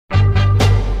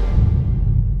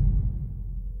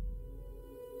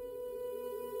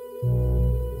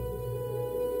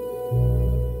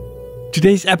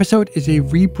Today's episode is a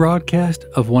rebroadcast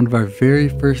of one of our very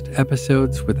first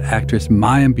episodes with actress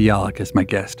Mayim Bialik as my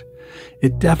guest.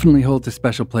 It definitely holds a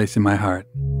special place in my heart.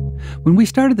 When we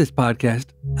started this podcast,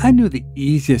 I knew the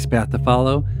easiest path to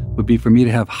follow would be for me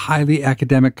to have highly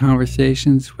academic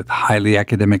conversations with highly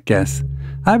academic guests.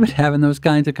 I've been having those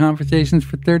kinds of conversations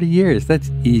for 30 years.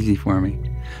 That's easy for me.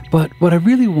 But what I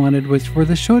really wanted was for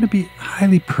the show to be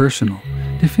highly personal,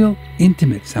 to feel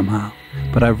intimate somehow.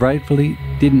 But I rightfully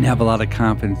didn't have a lot of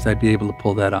confidence I'd be able to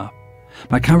pull that off.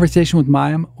 My conversation with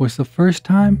Mayim was the first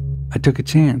time I took a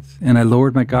chance, and I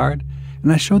lowered my guard,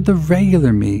 and I showed the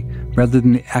regular me rather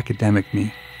than the academic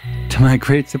me. To my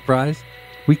great surprise,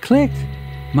 we clicked.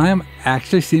 Mayim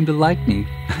actually seemed to like me.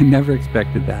 I never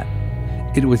expected that.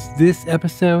 It was this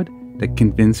episode that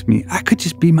convinced me I could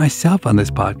just be myself on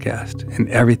this podcast, and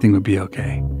everything would be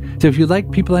okay. So if you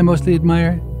like people I mostly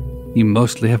admire, you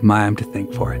mostly have Mayim to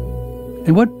thank for it.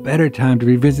 And what better time to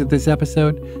revisit this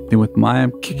episode than with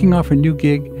Mayim kicking off her new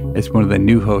gig as one of the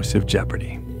new hosts of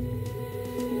Jeopardy.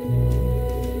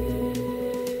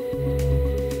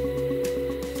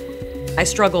 I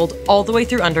struggled all the way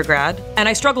through undergrad, and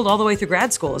I struggled all the way through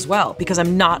grad school as well, because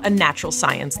I'm not a natural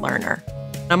science learner.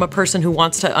 I'm a person who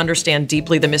wants to understand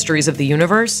deeply the mysteries of the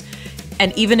universe.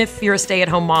 And even if you're a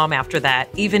stay-at-home mom after that,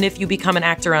 even if you become an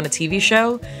actor on a TV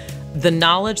show, the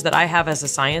knowledge that I have as a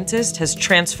scientist has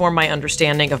transformed my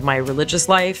understanding of my religious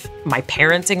life, my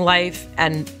parenting life,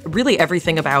 and really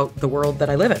everything about the world that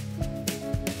I live in.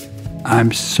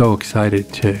 I'm so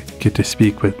excited to get to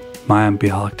speak with Mayim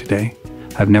Bialik today.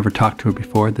 I've never talked to her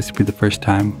before. This will be the first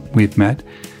time we've met.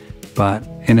 But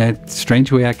in a strange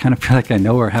way, I kind of feel like I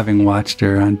know her, having watched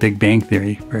her on Big Bang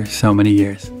Theory for so many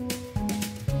years.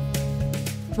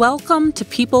 Welcome to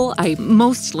People I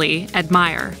Mostly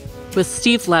Admire with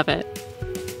Steve Levitt.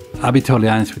 I'll be totally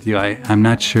honest with you. I'm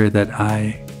not sure that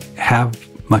I have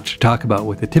much to talk about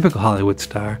with a typical Hollywood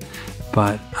star,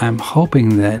 but I'm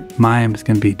hoping that Mayim is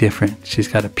going to be different. She's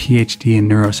got a PhD in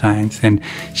neuroscience, and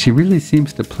she really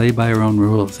seems to play by her own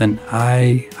rules. And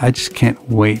I just can't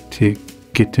wait to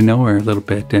get to know her a little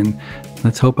bit, and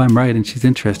let's hope I'm right and she's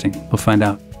interesting. We'll find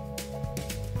out.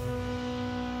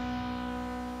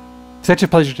 Such a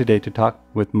pleasure today to talk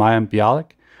with Mayim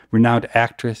Bialik, renowned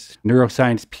actress,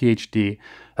 neuroscience PhD,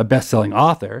 a best-selling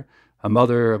author, a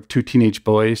mother of 2 teenage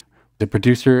boys, a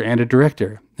producer and a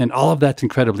director. And all of that's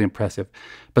incredibly impressive.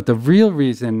 But the real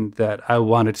reason that I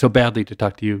wanted so badly to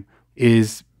talk to you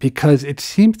is because it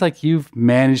seems like you've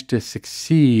managed to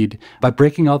succeed by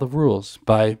breaking all the rules,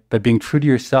 by being true to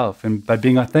yourself and by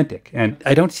being authentic. And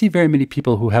I don't see very many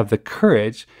people who have the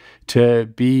courage to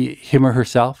be him or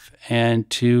herself and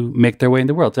to make their way in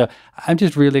the world. So I'm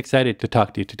just really excited to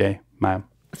talk to you today, Mayim.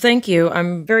 Thank you.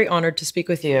 I'm very honored to speak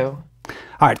with you. All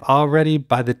right. Already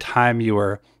by the time you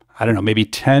were, I don't know, maybe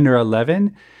 10 or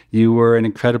 11, you were an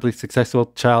incredibly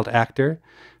successful child actor.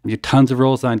 You had tons of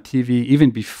roles on TV even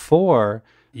before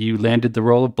you landed the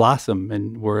role of Blossom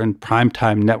and were in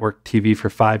primetime network TV for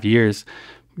 5 years.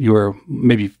 You were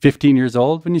maybe 15 years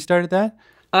old when you started that?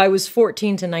 I was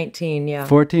 14 to 19, yeah.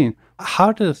 14.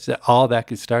 How does all that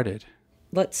get started?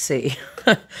 Let's see.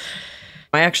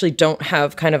 I actually don't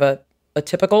have kind of a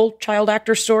typical child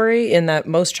actor story in that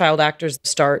most child actors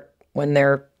start when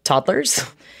they're toddlers.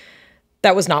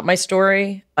 That was not my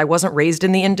story. I wasn't raised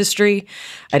in the industry.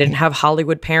 I didn't have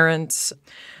Hollywood parents.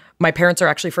 My parents are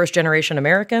actually first-generation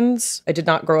Americans. I did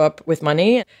not grow up with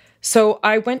money. So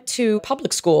I went to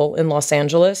public school in Los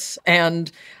Angeles,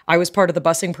 and I was part of the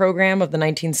busing program of the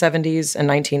 1970s and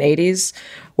 1980s,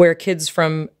 where kids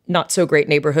from not-so-great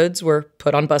neighborhoods were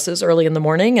put on buses early in the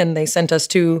morning, and they sent us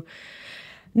to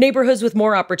neighborhoods with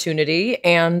more opportunity.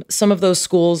 And some of those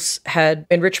schools had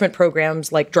enrichment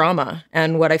programs like drama.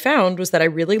 And what I found was that I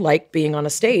really liked being on a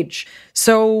stage.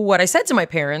 So what I said to my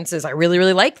parents is, I really,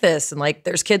 really like this. And like,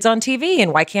 there's kids on TV,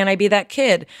 and why can't I be that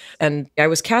kid? And I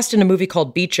was cast in a movie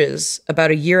called Beaches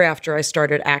about a year after I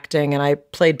started acting. And I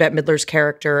played Bette Midler's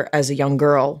character as a young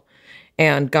girl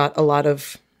and got a lot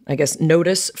of, I guess,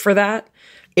 notice for that.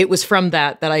 It was from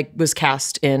that I was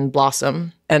cast in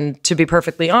Blossom. And to be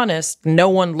perfectly honest, no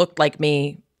one looked like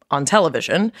me on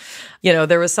television. You know,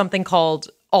 there was something called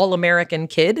All-American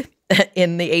Kid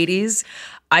in the 80s.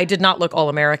 I did not look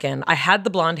All-American. I had the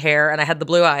blonde hair and I had the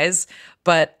blue eyes,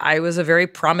 but I was a very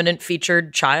prominent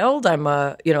featured child. I'm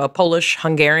a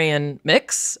Polish-Hungarian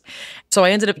mix. So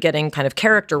I ended up getting kind of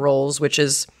character roles, which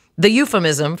is the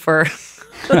euphemism for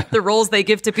the roles they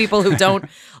give to people who don't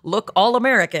look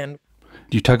All-American.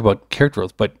 You talk about character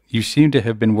roles, but you seem to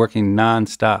have been working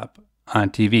nonstop on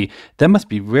TV. That must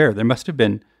be rare. There must have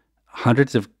been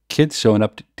hundreds of kids showing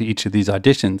up to each of these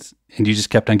auditions, and you just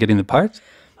kept on getting the parts?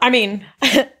 I mean,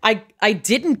 I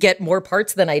didn't get more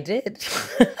parts than I did.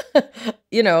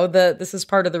 This is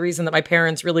part of the reason that my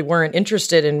parents really weren't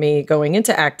interested in me going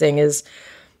into acting is,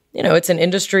 it's an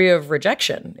industry of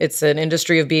rejection. It's an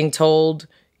industry of being told,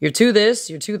 you're too this,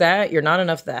 you're too that, you're not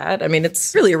enough that. I mean,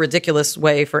 it's really a ridiculous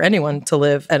way for anyone to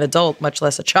live, an adult, much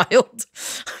less a child.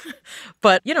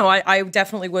 But, I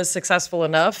definitely was successful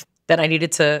enough that I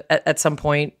needed to, at some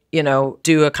point,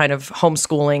 do a kind of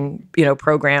homeschooling,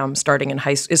 program starting in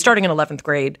 11th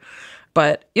grade.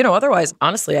 But, otherwise,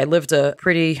 honestly, I lived a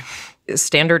pretty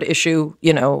standard issue,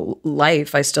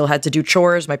 life. I still had to do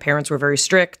chores. My parents were very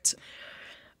strict.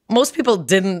 Most people I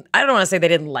don't want to say they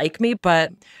didn't like me,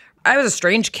 but I was a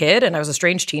strange kid and I was a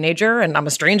strange teenager and I'm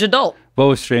a strange adult. What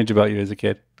was strange about you as a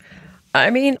kid?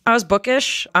 I mean, I was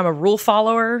bookish. I'm a rule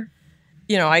follower.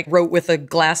 I wrote with a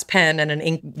glass pen and an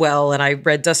inkwell, and I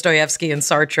read Dostoevsky and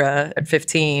Sartre at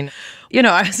 15.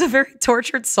 I was a very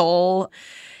tortured soul.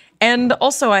 And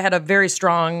also I had a very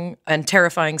strong and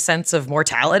terrifying sense of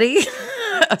mortality.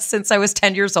 Since I was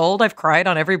 10 years old, I've cried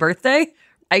on every birthday.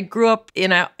 I grew up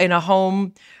in a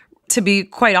home, to be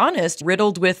quite honest,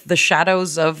 riddled with the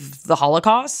shadows of the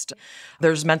Holocaust.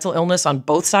 There's mental illness on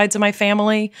both sides of my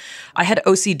family. I had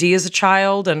OCD as a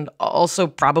child and also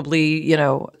probably,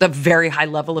 a very high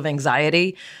level of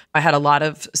anxiety. I had a lot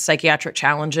of psychiatric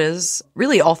challenges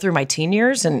really all through my teen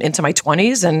years and into my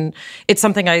 20s. And it's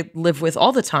something I live with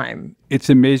all the time. It's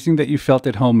amazing that you felt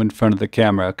at home in front of the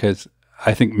camera, because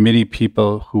I think many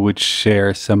people who would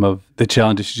share some of the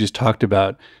challenges you just talked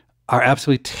about are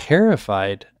absolutely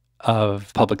terrified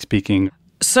of public speaking.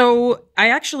 So I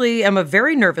actually am a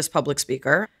very nervous public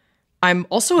speaker. I'm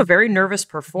also a very nervous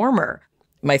performer.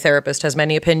 My therapist has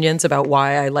many opinions about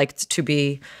why I liked to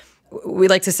be, we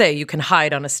like to say, you can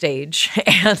hide on a stage.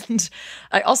 And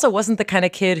I also wasn't the kind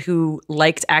of kid who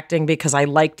liked acting because I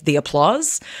liked the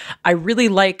applause. I really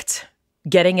liked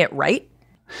getting it right.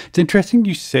 It's interesting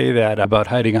you say that about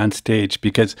hiding on stage,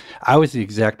 because I was the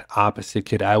exact opposite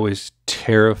kid. I was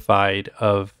terrified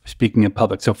of speaking in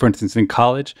public. So for instance, in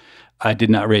college, I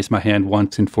did not raise my hand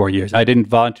once in 4 years. I didn't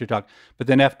volunteer talk. But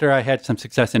then after I had some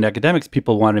success in academics,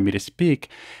 people wanted me to speak.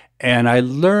 And I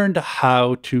learned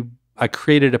I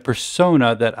created a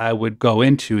persona that I would go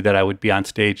into, that I would be on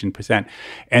stage and present.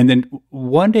 And then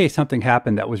one day something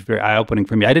happened that was very eye-opening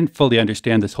for me. I didn't fully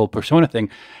understand this whole persona thing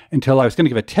until I was going to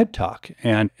give a TED Talk.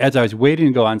 And as I was waiting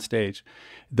to go on stage,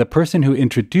 the person who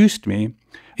introduced me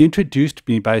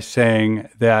by saying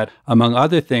that, among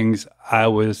other things, I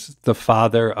was the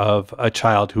father of a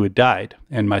child who had died.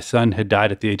 And my son had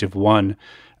died at the age of 1,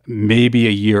 maybe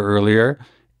a year earlier.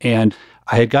 And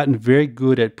I had gotten very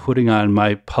good at putting on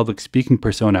my public speaking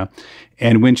persona.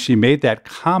 And when she made that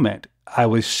comment, I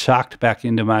was shocked back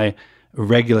into my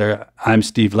regular, I'm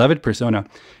Steve Levitt persona.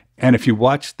 And if you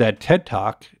watch that TED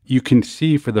Talk, you can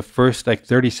see for the first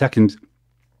 30 seconds,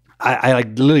 I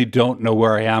literally don't know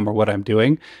where I am or what I'm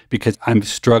doing, because I'm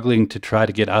struggling to try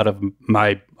to get out of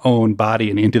my own body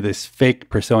and into this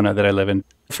fake persona that I live in.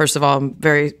 First of all, I'm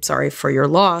very sorry for your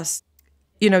loss.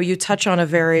 You touch on a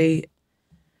very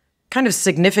kind of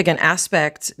significant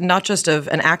aspect, not just of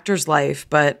an actor's life,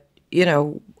 but,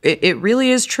 it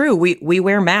really is true. We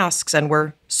wear masks and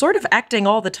we're sort of acting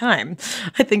all the time.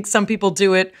 I think some people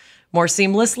do it more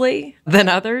seamlessly than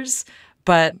others,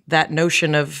 but that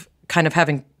notion of kind of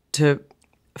having to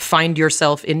find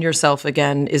yourself in yourself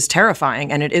again is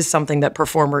terrifying. And it is something that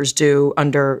performers do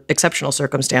under exceptional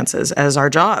circumstances as our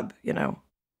job,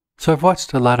 So I've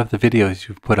watched a lot of the videos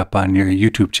you've put up on your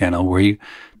YouTube channel where you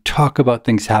talk about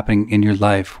things happening in your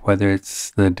life, whether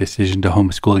it's the decision to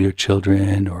homeschool your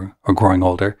children or growing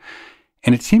older.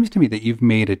 And it seems to me that you've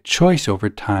made a choice over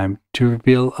time to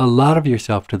reveal a lot of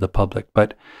yourself to the public,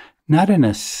 but not in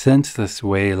a senseless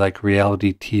way like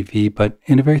reality TV, but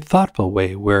in a very thoughtful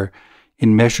way where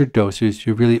in measured doses,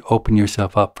 you really open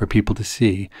yourself up for people to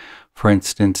see. For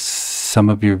instance, some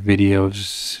of your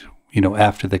videos,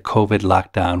 after the COVID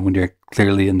lockdown, when you're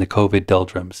clearly in the COVID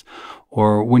doldrums,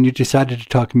 or when you decided to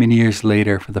talk many years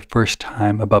later for the first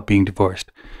time about being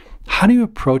divorced. How do you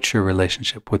approach your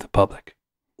relationship with the public?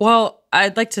 Well,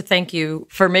 I'd like to thank you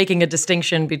for making a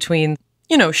distinction between,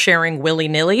 sharing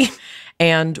willy-nilly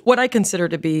and what I consider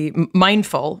to be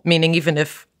mindful, meaning even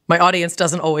if my audience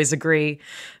doesn't always agree,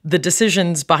 the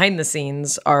decisions behind the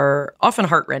scenes are often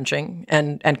heart-wrenching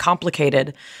and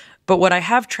complicated. But what I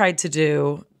have tried to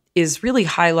do is really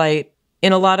highlight,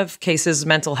 in a lot of cases,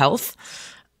 mental health.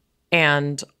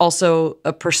 and also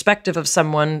a perspective of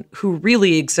someone who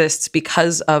really exists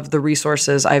because of the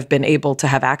resources I've been able to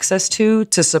have access to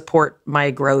support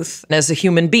my growth as a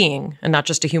human being and not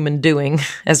just a human doing,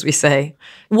 as we say.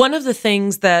 One of the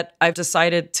things that I've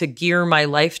decided to gear my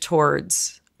life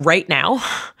towards right now,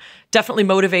 definitely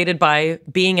motivated by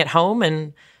being at home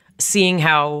and seeing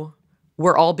how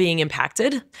we're all being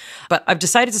impacted, but I've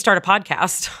decided to start a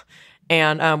podcast.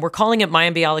 And we're calling it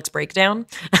Mayim Bialik's Breakdown,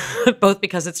 both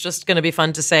because it's just going to be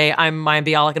fun to say, I'm Mayim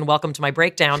Bialik and welcome to my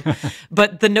breakdown.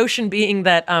 But the notion being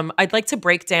that I'd like to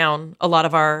break down a lot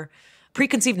of our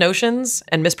preconceived notions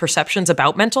and misperceptions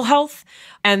about mental health.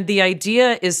 And the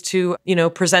idea is to,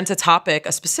 present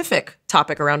a specific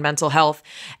topic around mental health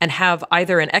and have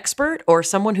either an expert or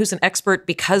someone who's an expert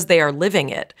because they are living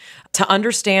it to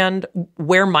understand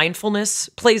where mindfulness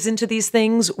plays into these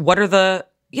things. What are the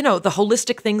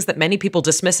holistic things that many people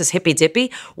dismiss as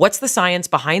hippy-dippy? What's the science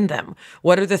behind them?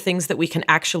 What are the things that we can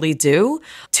actually do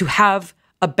to have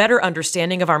a better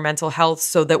understanding of our mental health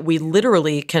so that we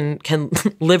literally can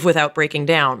live without breaking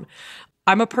down?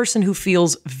 I'm a person who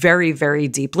feels very, very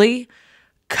deeply,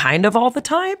 kind of all the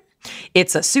time.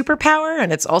 It's a superpower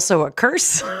and it's also a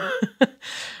curse.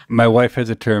 My wife has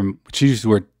a term, she uses the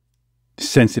word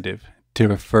sensitive to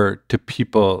refer to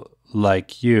people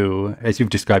like you, as you've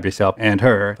described yourself and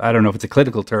her. I don't know if it's a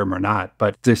clinical term or not,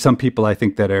 but there's some people I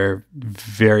think that are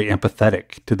very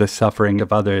empathetic to the suffering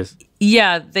of others.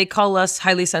 Yeah, they call us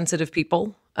highly sensitive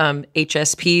people,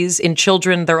 HSPs. In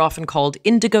children, they're often called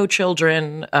indigo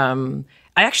children. I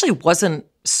actually wasn't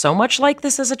so much like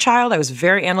this as a child. I was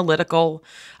very analytical.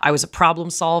 I was a problem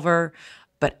solver.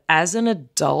 But as an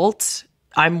adult,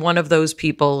 I'm one of those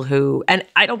people who, and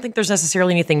I don't think there's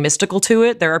necessarily anything mystical to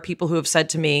it. There are people who have said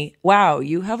to me, wow,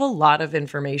 you have a lot of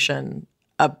information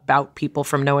about people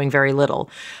from knowing very little.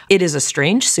 It is a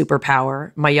strange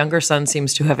superpower. My younger son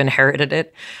seems to have inherited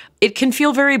it. It can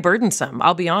feel very burdensome,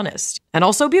 I'll be honest, and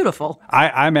also beautiful.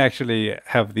 I'm actually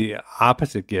have the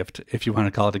opposite gift, if you want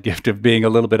to call it a gift, of being a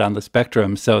little bit on the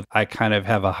spectrum. So I kind of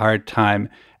have a hard time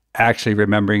actually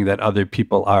remembering that other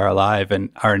people are alive and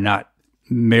are not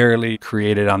merely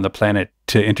created on the planet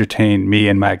to entertain me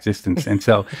and my existence. And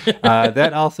so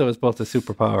that also is both a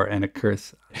superpower and a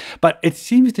curse. But it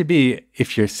seems to be,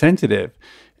 if you're sensitive,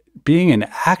 being an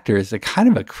actor is a kind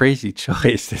of a crazy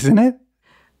choice, isn't it?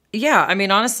 Yeah, I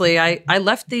mean, honestly, I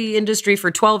left the industry for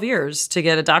 12 years to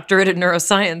get a doctorate in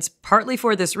neuroscience, partly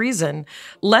for this reason.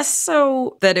 Less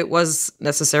so that it was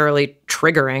necessarily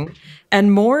triggering,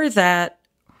 and more that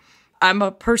I'm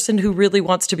a person who really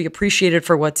wants to be appreciated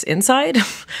for what's inside.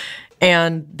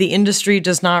 And the industry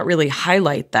does not really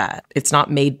highlight that. It's not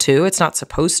made to, it's not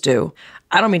supposed to.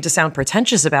 I don't mean to sound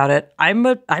pretentious about it. I'm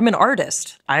an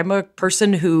artist. I'm a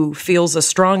person who feels a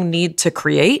strong need to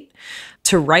create,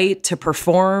 to write, to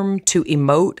perform, to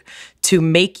emote, to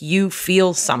make you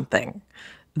feel something.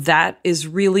 That is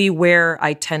really where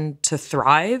I tend to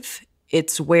thrive.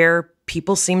 It's where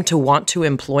people seem to want to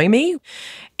employ me.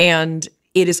 And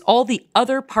it is all the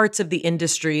other parts of the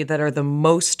industry that are the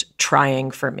most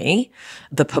trying for me.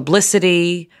 The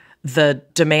publicity, the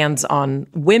demands on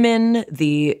women,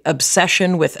 the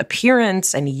obsession with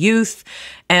appearance and youth.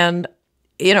 And,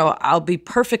 I'll be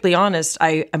perfectly honest,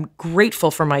 I am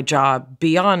grateful for my job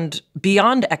beyond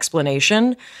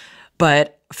explanation.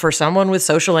 But for someone with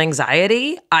social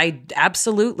anxiety, I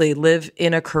absolutely live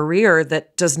in a career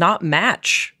that does not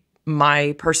match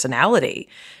my personality.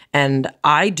 And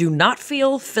I do not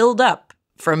feel filled up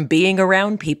from being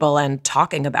around people and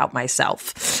talking about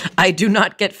myself. I do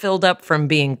not get filled up from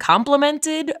being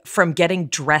complimented, from getting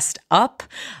dressed up,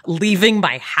 leaving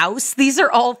my house. These are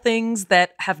all things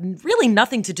that have really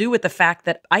nothing to do with the fact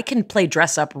that I can play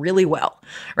dress up really well,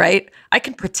 right? I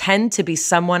can pretend to be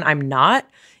someone I'm not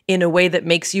in a way that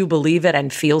makes you believe it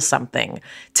and feel something.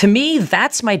 To me,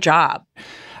 that's my job.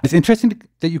 It's interesting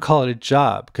that you call it a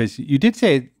job, because you did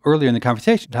say earlier in the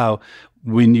conversation how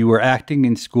when you were acting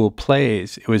in school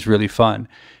plays, it was really fun.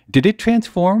 Did it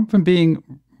transform from being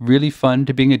really fun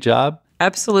to being a job?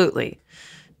 Absolutely.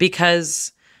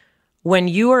 Because when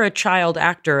you are a child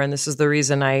actor, and this is the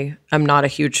reason I am not a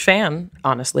huge fan,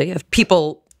 honestly, of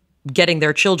people getting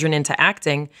their children into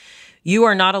acting, you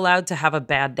are not allowed to have a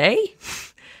bad day.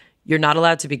 You're not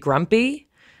allowed to be grumpy.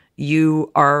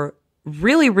 You are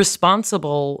really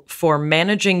responsible for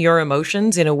managing your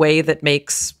emotions in a way that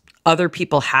makes other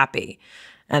people happy.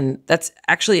 And that's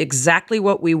actually exactly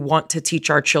what we want to teach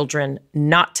our children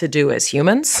not to do as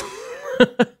humans.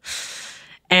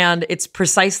 And it's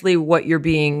precisely what you're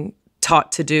being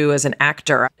taught to do as an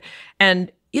actor.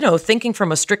 And thinking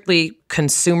from a strictly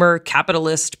consumer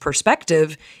capitalist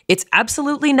perspective, it's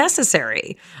absolutely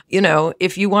necessary.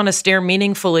 If you want to stare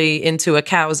meaningfully into a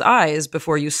cow's eyes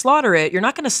before you slaughter it, you're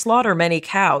not going to slaughter many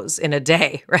cows in a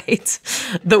day, right?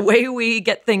 The way we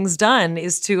get things done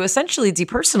is to essentially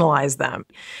depersonalize them.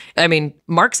 I mean,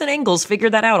 Marx and Engels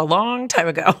figured that out a long time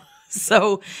ago.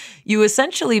 So you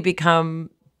essentially become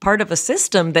part of a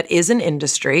system that is an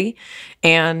industry.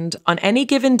 And on any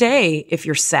given day, if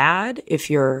you're sad,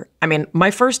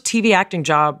 my first TV acting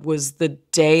job was the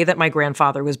day that my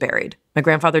grandfather was buried. My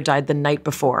grandfather died the night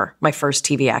before my first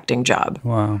TV acting job.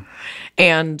 Wow.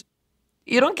 And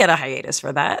you don't get a hiatus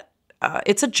for that.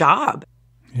 It's a job.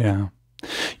 Yeah.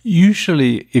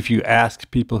 Usually, if you ask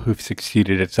people who've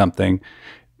succeeded at something,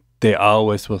 they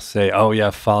always will say, oh,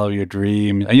 yeah, follow your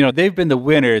dream. They've been the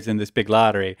winners in this big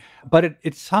lottery. But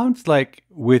it sounds like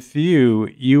with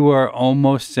you are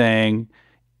almost saying,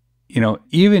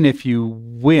 even if you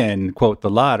win, quote, the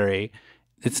lottery,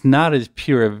 it's not as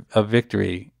pure a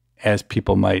victory as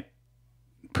people might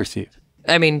perceive.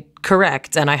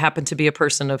 Correct. And I happen to be a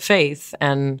person of faith.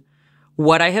 And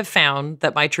what I have found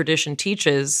that my tradition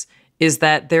teaches is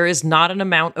that there is not an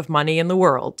amount of money in the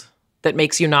world that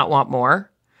makes you not want more.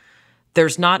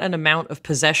 There's not an amount of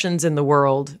possessions in the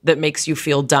world that makes you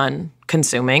feel done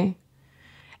consuming.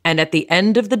 And at the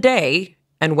end of the day,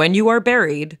 and when you are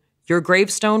buried, your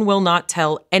gravestone will not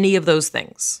tell any of those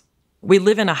things. We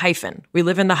live in a hyphen. We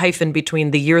live in the hyphen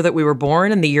between the year that we were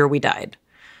born and the year we died.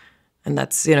 And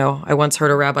that's, I once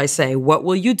heard a rabbi say, what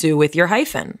will you do with your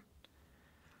hyphen?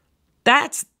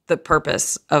 That's the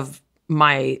purpose of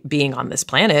my being on this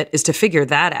planet, is to figure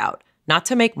that out. Not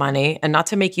to make money and not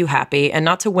to make you happy and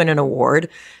not to win an award.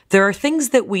 There are things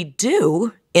that we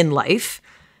do in life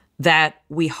that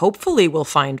we hopefully will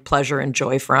find pleasure and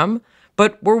joy from,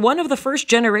 but we're one of the first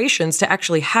generations to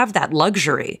actually have that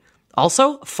luxury.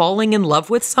 Also, falling in love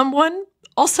with someone,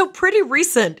 also pretty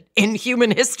recent in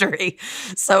human history.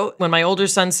 So when my older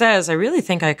son says, I really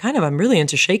think I'm really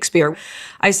into Shakespeare,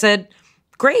 I said,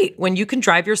 great. When you can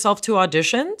drive yourself to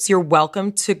auditions, you're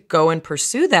welcome to go and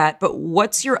pursue that. But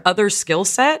what's your other skill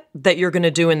set that you're going to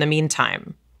do in the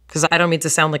meantime? Because I don't mean to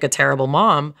sound like a terrible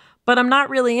mom, but I'm not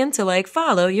really into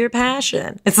follow your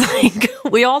passion. It's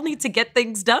we all need to get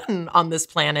things done on this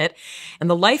planet. And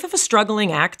the life of a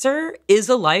struggling actor is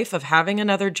a life of having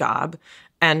another job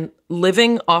and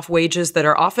living off wages that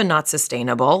are often not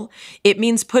sustainable. It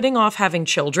means putting off having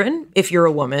children if you're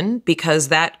a woman, because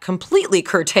that completely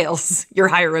curtails your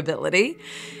hireability.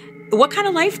 What kind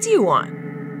of life do you want?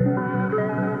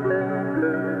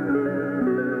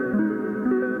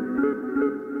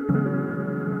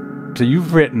 So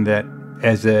you've written that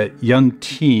as a young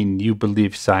teen, you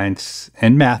believed science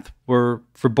and math were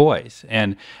for boys.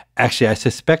 And actually, I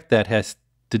suspect that has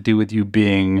to do with you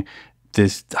being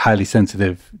this highly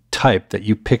sensitive type, that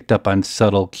you picked up on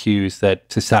subtle cues that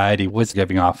society was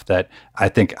giving off that I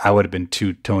think I would have been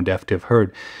too tone deaf to have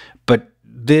heard. But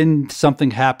then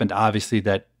something happened, obviously,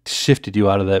 that shifted you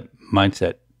out of that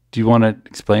mindset. Do you want to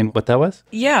explain what that was?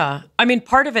 Yeah.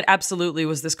 Part of it absolutely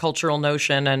was this cultural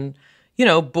notion. And,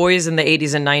 boys in the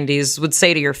 80s and 90s would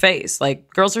say to your face,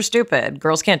 girls are stupid.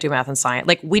 Girls can't do math and science.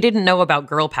 We didn't know about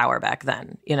girl power back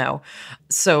then,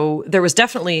 So there was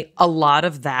definitely a lot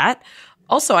of that.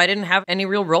 Also, I didn't have any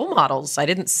real role models. I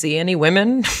didn't see any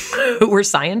women who were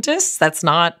scientists. That's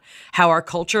not how our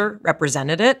culture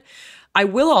represented it. I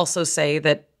will also say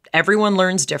that everyone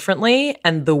learns differently,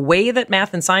 and the way that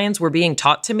math and science were being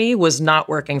taught to me was not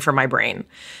working for my brain.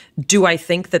 Do I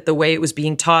think that the way it was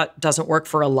being taught doesn't work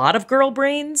for a lot of girl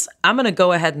brains? I'm going to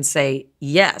go ahead and say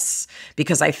yes,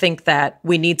 because I think that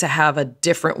we need to have a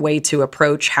different way to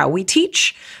approach how we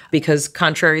teach, because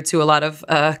contrary to a lot of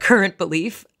current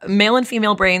belief, male and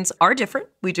female brains are different.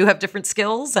 We do have different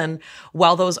skills, and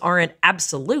while those aren't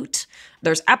absolute,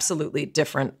 there's absolutely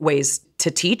different ways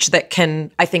to teach that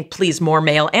can, I think, please more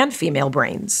male and female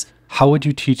brains. How would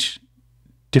you teach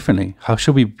differently? How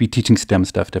should we be teaching STEM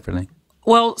stuff differently?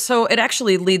 Well, so it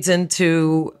actually leads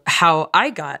into how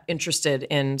I got interested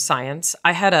in science.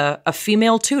 I had a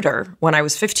female tutor when I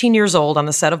was 15 years old on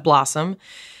the set of Blossom.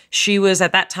 She was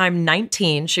at that time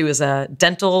 19. She was a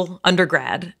dental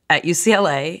undergrad at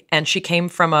UCLA, and she came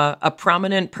from a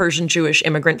prominent Persian Jewish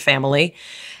immigrant family.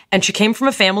 And she came from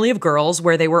a family of girls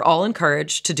where they were all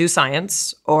encouraged to do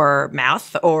science or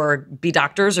math or be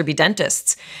doctors or be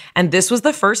dentists. And this was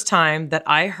the first time that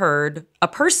I heard a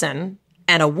person,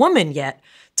 and a woman yet,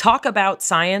 talk about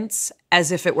science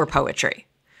as if it were poetry.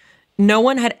 No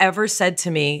one had ever said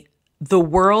to me, the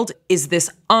world is this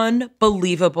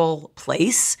unbelievable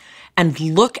place, and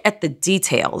look at the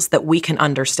details that we can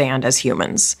understand as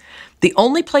humans. The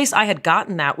only place I had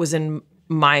gotten that was in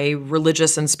my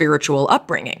religious and spiritual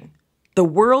upbringing. The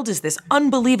world is this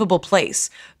unbelievable place.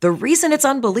 The reason it's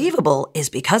unbelievable is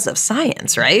because of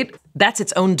science, right? That's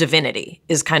its own divinity,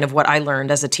 is kind of what I learned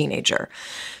as a teenager.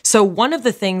 So one of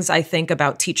the things I think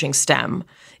about teaching STEM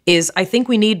is I think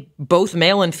we need both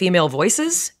male and female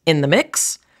voices in the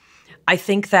mix. I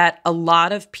think that a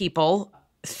lot of people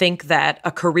think that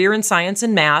a career in science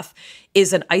and math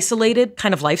is an isolated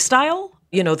kind of lifestyle.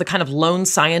 You know, the kind of lone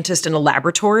scientist in a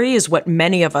laboratory is what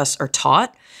many of us are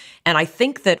taught. And I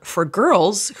think that for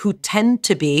girls who tend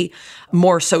to be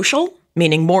more social,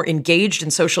 meaning more engaged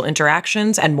in social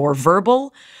interactions and more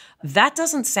verbal, that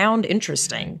doesn't sound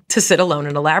interesting to sit alone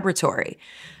in a laboratory.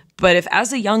 But if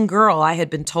as a young girl I had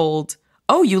been told,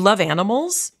 oh, you love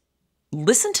animals?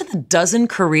 Listen to the dozen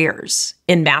careers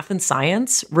in math and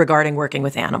science regarding working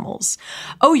with animals.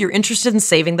 Oh, you're interested in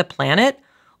saving the planet?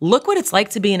 Look what it's like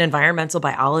to be an environmental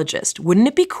biologist. Wouldn't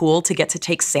it be cool to get to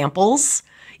take samples,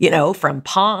 from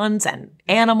ponds and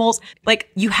animals?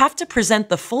 Like, you have to present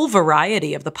the full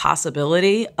variety of the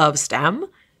possibility of STEM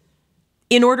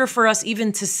in order for us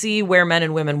even to see where men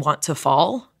and women want to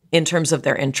fall in terms of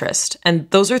their interest. And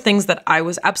those are things that I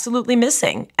was absolutely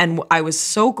missing. And I was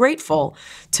so grateful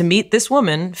to meet this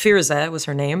woman, Firuza was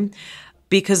her name,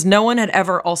 because no one had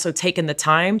ever also taken the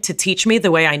time to teach me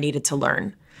the way I needed to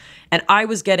learn. And I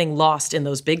was getting lost in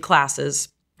those big classes,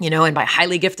 and my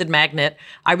highly gifted magnet,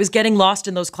 I was getting lost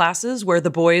in those classes where the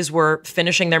boys were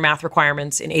finishing their math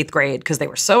requirements in 8th grade because they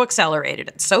were so accelerated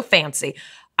and so fancy.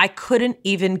 I couldn't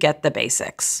even get the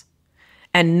basics.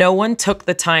 And no one took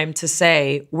the time to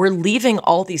say, we're leaving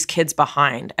all these kids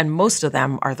behind, and most of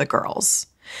them are the girls.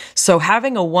 So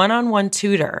having a one-on-one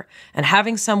tutor and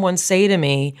having someone say to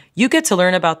me, you get to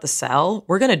learn about the cell,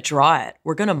 we're going to draw it,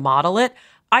 we're going to model it.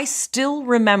 I still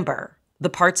remember the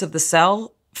parts of the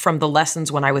cell from the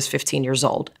lessons when I was 15 years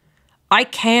old. I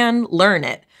can learn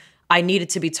it. I needed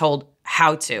to be told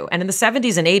how to. And in the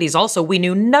 70s and 80s also, we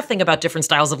knew nothing about different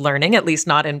styles of learning, at least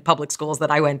not in public schools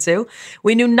that I went to.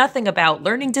 We knew nothing about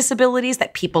learning disabilities,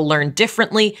 that people learn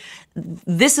differently.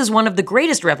 This is one of the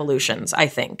greatest revolutions, I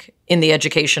think, in the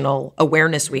educational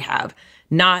awareness we have.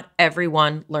 Not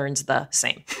everyone learns the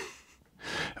same.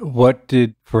 What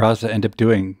did Firuza end up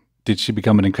doing? Did she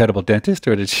become an incredible dentist,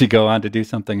 or did she go on to do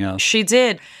something else? She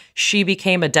did. She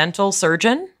became a dental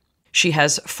surgeon. She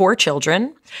has 4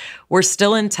 children. We're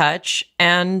still in touch,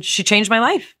 and she changed my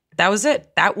life. That was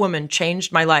it. That woman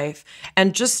changed my life.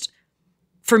 And just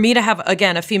for me to have,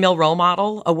 again, a female role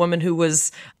model, a woman who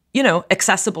was,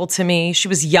 accessible to me. She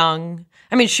was young.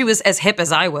 I mean, she was as hip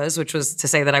as I was, which was to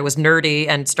say that I was nerdy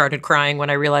and started crying when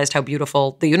I realized how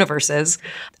beautiful the universe is.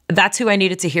 That's who I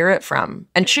needed to hear it from.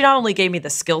 And she not only gave me the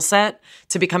skill set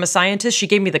to become a scientist, she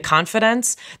gave me the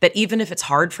confidence that even if it's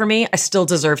hard for me, I still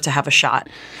deserve to have a shot.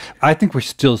 I think we're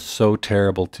still so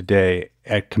terrible today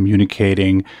at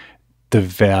communicating the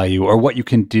value or what you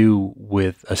can do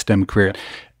with a STEM career.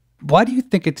 Why do you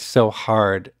think it's so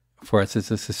hard for us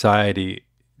as a society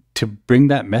to bring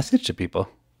that message to people?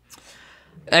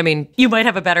 I mean, you might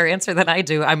have a better answer than I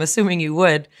do. I'm assuming you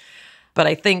would. But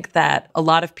I think that a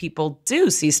lot of people do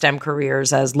see STEM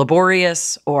careers as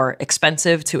laborious or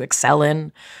expensive to excel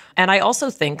in. And I also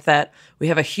think that we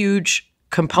have a huge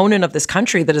component of this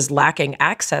country that is lacking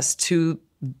access to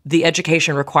the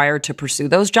education required to pursue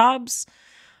those jobs.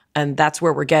 And that's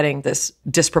where we're getting this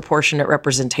disproportionate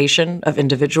representation of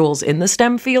individuals in the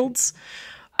STEM fields.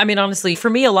 I mean, honestly, for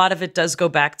me, a lot of it does go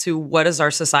back to what does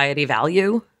our society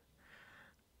value?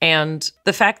 And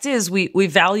the fact is we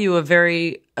value a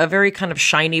very kind of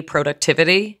shiny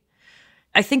productivity.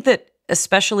 I think that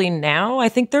especially now, I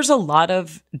think there's a lot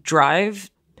of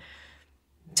drive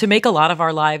to make a lot of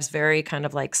our lives very kind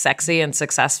of like sexy and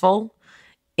successful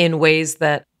in ways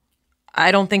that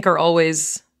I don't think are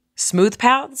always smooth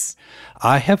paths.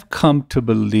 I have come to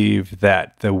believe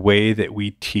that the way that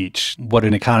we teach, what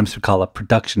an economist would call a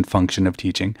production function of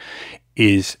teaching,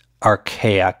 is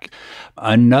archaic.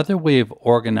 Another way of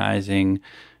organizing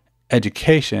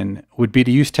education would be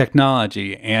to use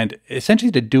technology and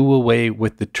essentially to do away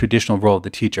with the traditional role of the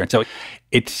teacher. And so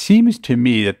it seems to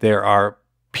me that there are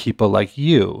people like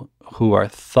you who are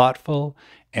thoughtful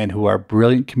and who are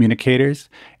brilliant communicators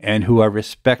and who are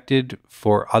respected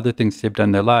for other things they've done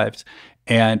in their lives.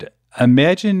 And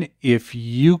imagine if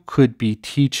you could be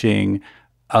teaching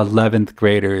 11th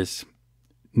graders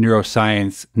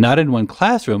neuroscience, not in one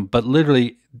classroom, but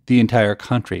literally the entire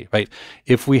country, right?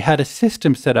 If we had a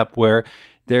system set up where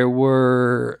there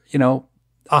were,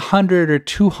 100 or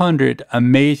 200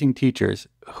 amazing teachers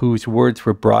whose words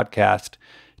were broadcast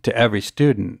to every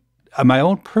student, my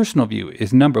own personal view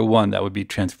is, number one, that would be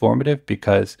transformative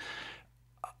because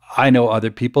I know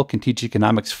other people can teach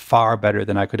economics far better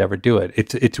than I could ever do it.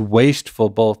 It's wasteful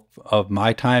both of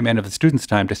my time and of the students'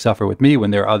 time to suffer with me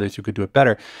when there are others who could do it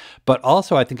better. But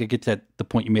also, I think it gets at the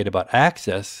point you made about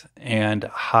access and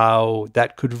how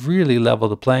that could really level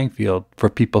the playing field for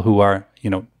people who are,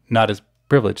 not as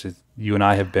privileged as you and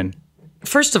I have been.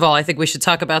 First of all, I think we should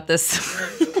talk about this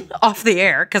off the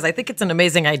air because I think it's an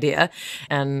amazing idea.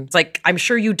 And it's like, I'm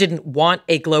sure you didn't want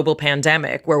a global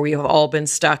pandemic where we have all been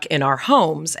stuck in our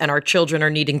homes and our children are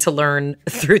needing to learn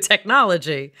through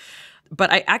technology.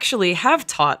 But I actually have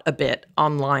taught a bit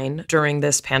online during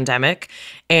this pandemic.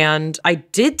 And I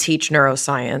did teach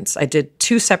neuroscience. I did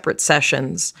 2 separate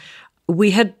sessions.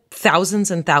 We had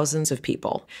thousands and thousands of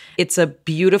people. It's a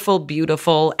beautiful,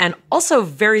 beautiful, and also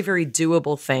very, very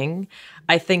doable thing.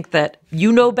 I think that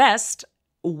you know best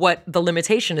what the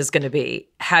limitation is going to be.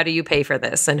 How do you pay for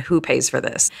this and who pays for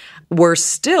this? We're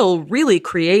still really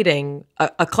creating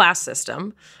a class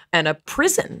system and a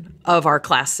prison of our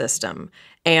class system.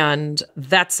 And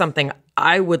that's something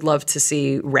I would love to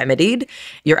see remedied.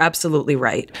 You're absolutely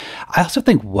right. I also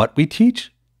think what we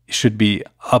teach should be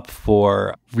up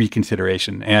for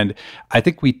reconsideration. And I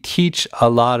think we teach a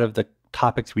lot of the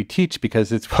topics we teach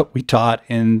because it's what we taught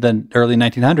in the early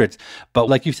 1900s. But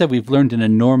like you said, we've learned an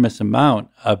enormous amount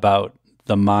about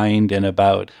the mind and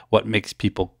about what makes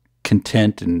people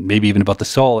content and maybe even about the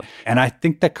soul. And I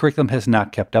think that curriculum has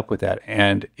not kept up with that.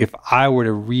 And if I were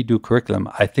to redo curriculum,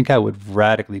 I think I would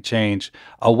radically change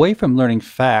away from learning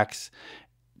facts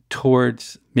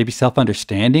towards maybe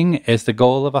self-understanding as the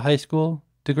goal of a high school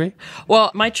degree? Well,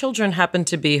 my children happen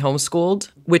to be homeschooled,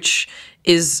 which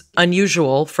is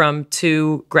unusual from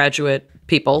 2 graduate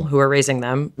people who are raising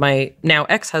them. My now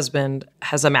ex-husband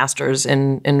has a master's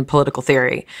in political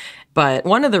theory. But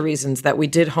one of the reasons that we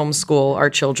did homeschool our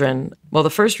children, well,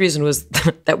 the first reason was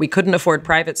that we couldn't afford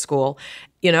private school.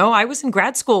 I was in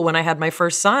grad school when I had my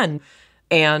first son.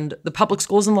 And the public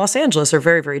schools in Los Angeles are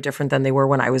very, very different than they were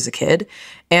when I was a kid.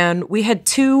 And we had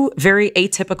 2 very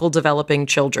atypical developing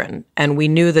children. And we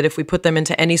knew that if we put them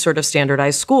into any sort of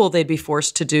standardized school, they'd be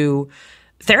forced to do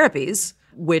therapies,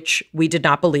 which we did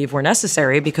not believe were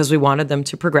necessary because we wanted them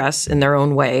to progress in their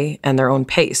own way and their own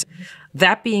pace.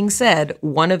 That being said,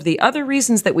 one of the other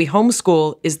reasons that we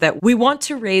homeschool is that we want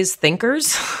to raise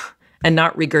thinkers and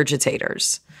not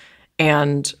regurgitators.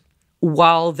 And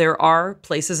while there are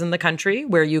places in the country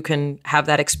where you can have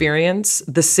that experience,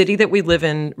 the city that we live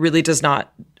in really does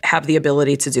not have the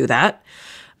ability to do that.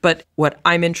 But what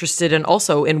I'm interested in,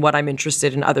 also in what I'm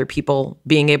interested in other people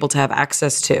being able to have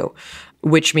access to,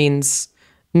 which means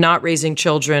not raising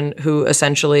children who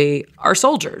essentially are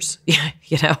soldiers,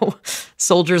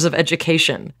 soldiers of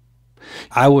education.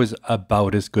 I was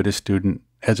about as good a student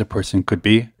as a person could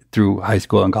be through high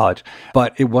school and college.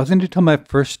 But it wasn't until my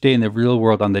first day in the real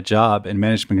world on the job in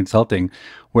management consulting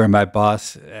where my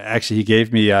boss, actually, he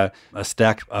gave me a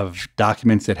stack of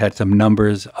documents that had some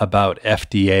numbers about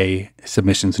FDA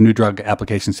submissions, new drug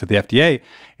applications to the FDA.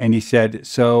 And he said,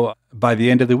 so by the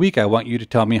end of the week, I want you to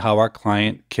tell me how our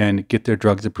client can get their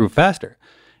drugs approved faster.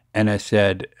 And I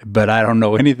said, but I don't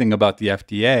know anything about the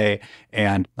FDA.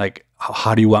 And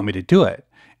how do you want me to do it?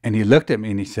 And he looked at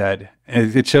me and he said,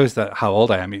 and it shows how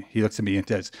old I am. He looks at me and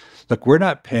says, look, we're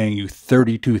not paying you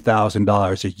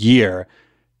 $32,000 a year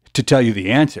to tell you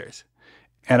the answers.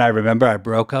 And I remember I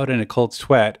broke out in a cold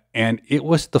sweat. And it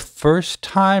was the first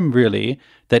time really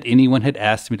that anyone had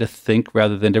asked me to think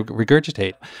rather than to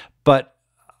regurgitate. But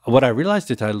what I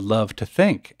realized is I love to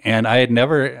think. And I had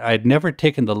never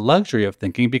taken the luxury of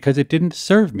thinking because it didn't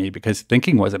serve me, because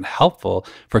thinking wasn't helpful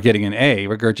for getting an A.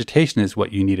 Regurgitation is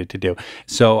what you needed to do.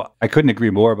 So I couldn't agree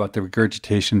more about the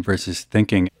regurgitation versus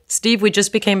thinking. Steve, we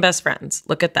just became best friends.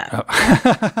 Look at that.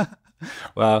 Oh.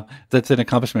 Well, that's an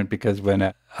accomplishment, because when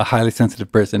a highly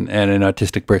sensitive person and an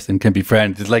autistic person can be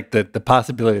friends, it's like the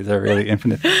possibilities are really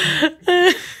infinite.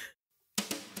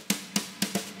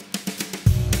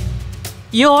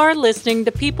 You're listening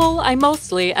to People I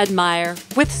Mostly Admire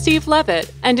with Steve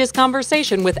Levitt and his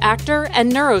conversation with actor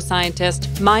and neuroscientist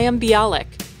Mayim Bialik.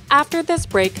 After this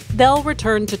break, they'll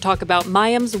return to talk about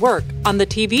Mayim's work on the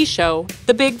TV show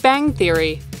The Big Bang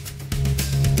Theory.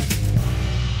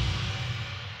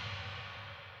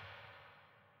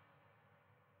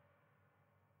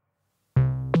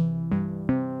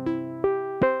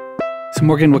 So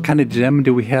Morgan, what kind of gem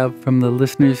do we have from the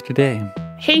listeners today?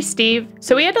 Hey, Steve.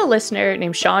 So we had a listener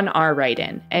named Sean R. write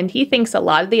in, and he thinks a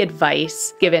lot of the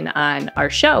advice given on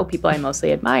our show, People I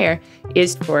Mostly Admire,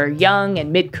 is for young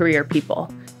and mid-career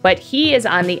people. But he is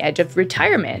on the edge of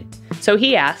retirement. So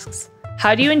he asks,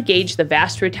 how do you engage the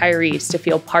vast retirees to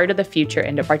feel part of the future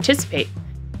and to participate?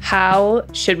 How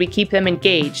should we keep them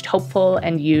engaged, hopeful,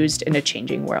 and used in a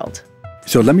changing world?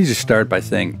 So let me just start by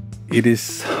saying it is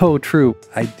so true.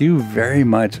 I do very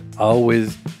much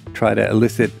always try to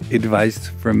elicit advice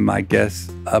from my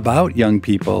guests about young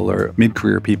people or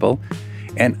mid-career people.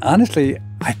 And honestly,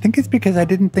 I think it's because I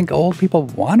didn't think old people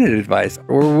wanted advice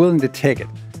or were willing to take it.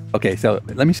 Okay, so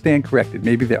let me stand corrected.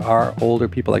 Maybe there are older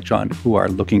people like Sean who are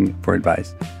looking for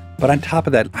advice. But on top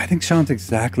of that, I think Sean's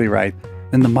exactly right.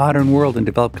 In the modern world in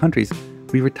developed countries,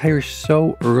 we retire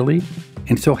so early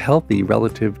and so healthy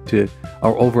relative to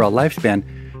our overall lifespan.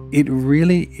 It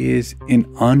really is an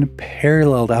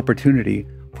unparalleled opportunity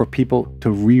for people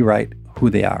to rewrite who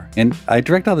they are. And I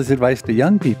direct all this advice to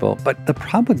young people, but the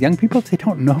problem with young people is they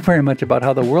don't know very much about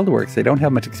how the world works. They don't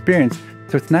have much experience.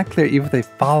 So it's not clear, even if they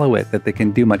follow it, that they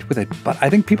can do much with it. But I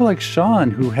think people like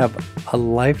Sean, who have a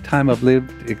lifetime of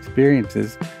lived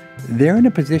experiences, they're in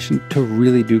a position to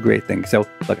really do great things. So,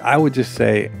 look, I would just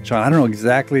say, Sean, I don't know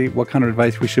exactly what kind of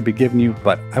advice we should be giving you,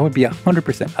 but I would be 100%,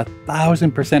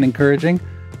 1,000% encouraging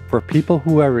for people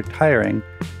who are retiring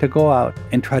to go out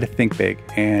and try to think big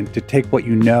and to take what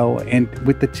you know, and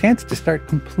with the chance to start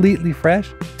completely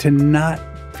fresh, to not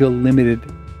feel limited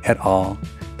at all.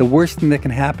 The worst thing that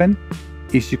can happen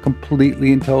is you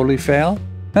completely and totally fail.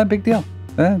 Not a big deal.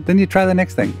 Then you try the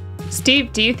next thing.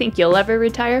 Steve, do you think you'll ever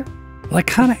retire? Well, I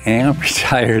kind of am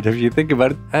retired if you think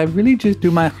about it. I really just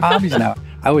do my hobbies now.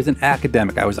 I was an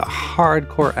academic. I was a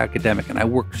hardcore academic, and I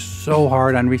worked so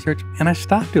hard on research, and I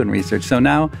stopped doing research. So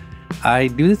now I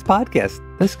do this podcast.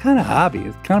 This kind of hobby.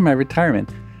 It's kind of my retirement.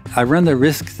 I run the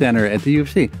risk center at the U of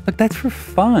C. Look, that's for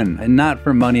fun and not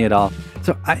for money at all.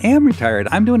 So I am retired.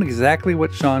 I'm doing exactly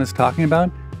what Sean is talking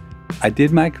about. I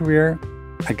did my career.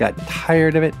 I got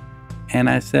tired of it. And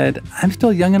I said, I'm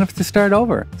still young enough to start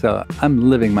over. So I'm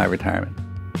living my retirement.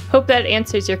 Hope that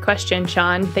answers your question,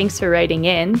 Sean. Thanks for writing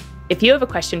in. If you have a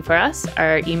question for us,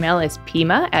 our email is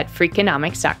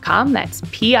pima@freakonomics.com. That's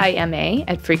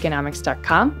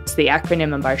PIMA@freakonomics.com. It's the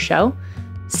acronym of our show.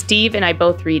 Steve and I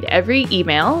both read every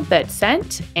email that's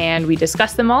sent, and we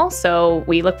discuss them all. So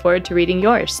we look forward to reading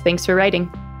yours. Thanks for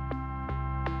writing.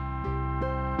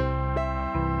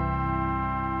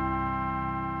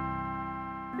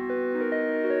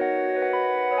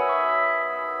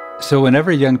 So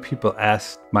whenever young people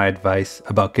ask my advice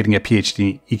about getting a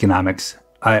PhD in economics,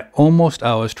 I almost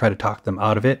always try to talk them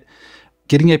out of it.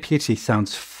 Getting a PhD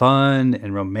sounds fun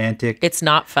and romantic. It's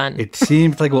not fun. It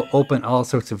seems like it will open all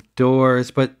sorts of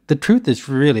doors, but the truth is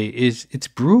it's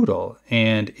brutal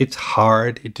and it's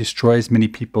hard. It destroys many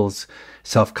people's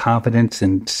self-confidence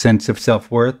and sense of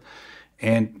self-worth.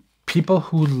 And people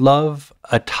who love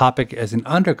a topic as an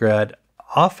undergrad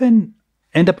often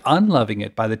end up unloving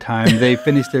it by the time they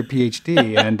finish their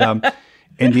PhD. And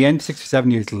in the end, 6 or 7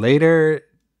 years later,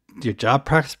 your job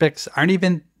prospects aren't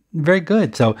even very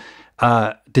good. So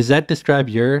does that describe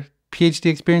your PhD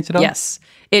experience at all? Yes.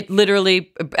 It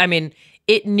literally,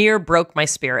 it near broke my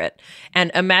spirit. And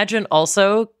imagine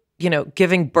also,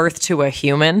 giving birth to a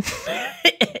human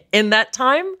in that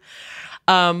time,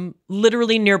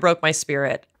 literally near broke my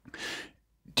spirit.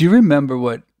 Do you remember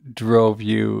what drove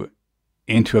you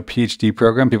into a PhD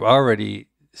program? You've already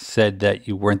said that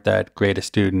you weren't that great a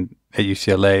student at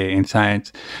UCLA in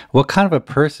science. What kind of a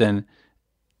person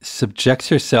subjects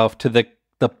herself to the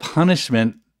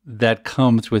punishment that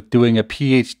comes with doing a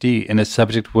PhD in a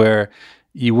subject where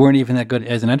you weren't even that good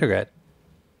as an undergrad?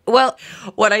 Well,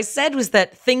 what I said was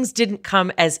that things didn't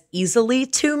come as easily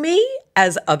to me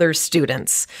as other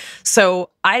students. So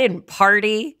I didn't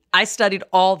party. I studied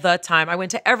all the time. I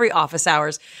went to every office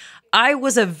hours. I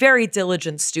was a very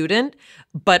diligent student,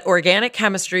 but organic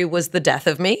chemistry was the death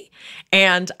of me.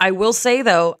 And I will say,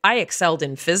 though, I excelled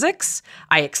in physics.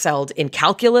 I excelled in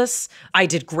calculus. I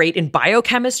did great in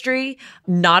biochemistry.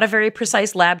 Not a very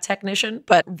precise lab technician,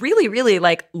 but really, really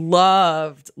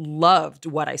loved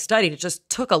what I studied. It just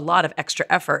took a lot of extra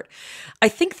effort. I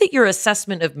think that your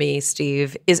assessment of me,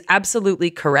 Steve, is absolutely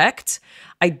correct.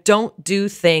 I don't do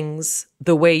things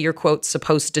the way you're, quote,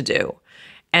 supposed to do.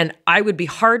 And I would be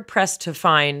hard-pressed to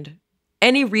find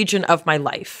any region of my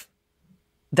life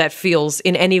that feels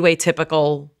in any way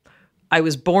typical. I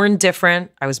was born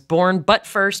different. I was born butt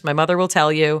first, my mother will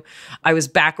tell you. I was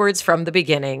backwards from the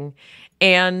beginning.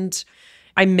 And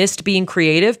I missed being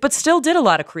creative, but still did a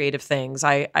lot of creative things.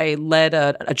 I led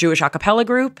a Jewish a cappella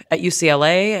group at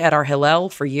UCLA at our Hillel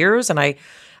for years, and I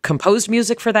composed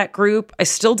music for that group. I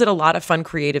still did a lot of fun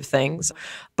creative things.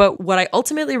 But what I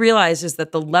ultimately realized is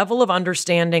that the level of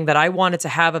understanding that I wanted to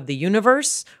have of the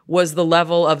universe was the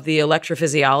level of the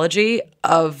electrophysiology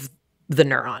of the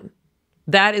neuron.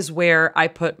 That is where I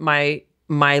put my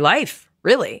life,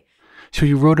 really. So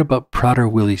you wrote about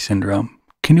Prader-Willi syndrome.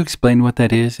 Can you explain what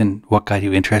that is and what got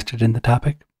you interested in the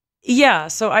topic? Yeah,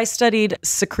 so I studied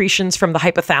secretions from the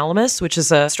hypothalamus, which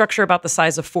is a structure about the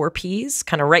size of 4 peas,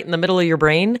 kind of right in the middle of your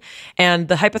brain. And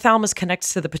the hypothalamus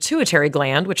connects to the pituitary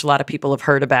gland, which a lot of people have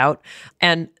heard about.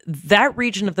 And that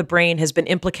region of the brain has been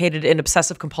implicated in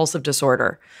obsessive compulsive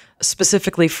disorder,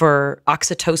 specifically for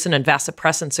oxytocin and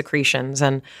vasopressin secretions.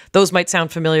 And those might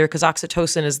sound familiar because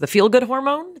oxytocin is the feel-good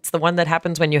hormone. It's the one that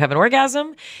happens when you have an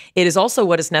orgasm. It is also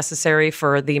what is necessary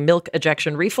for the milk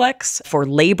ejection reflex, for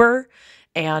labor,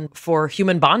 and for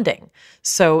human bonding.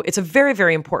 So it's a very,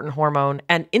 very important hormone.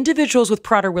 And individuals with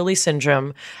Prader-Willi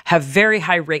syndrome have very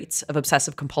high rates of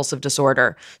obsessive compulsive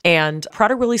disorder. And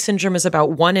Prader-Willi syndrome is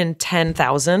about 1 in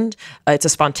 10,000. It's a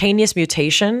spontaneous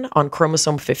mutation on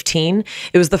chromosome 15.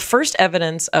 It was the first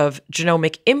evidence of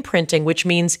genomic imprinting, which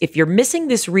means if you're missing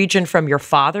this region from your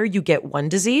father, you get one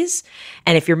disease.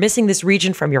 And if you're missing this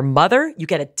region from your mother, you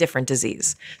get a different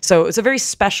disease. So it's a very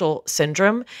special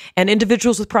syndrome. And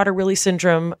individuals with Prader-Willi syndrome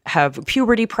have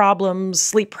puberty problems,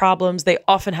 sleep problems. They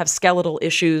often have skeletal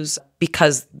issues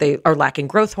because they are lacking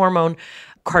growth hormone,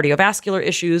 cardiovascular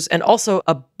issues, and also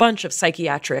a bunch of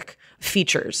psychiatric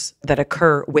features that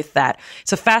occur with that.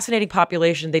 It's a fascinating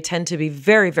population. They tend to be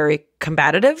very, very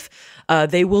combative.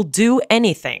 They will do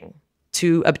anything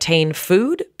to obtain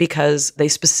food because they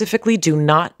specifically do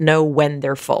not know when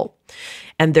they're full.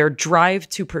 And their drive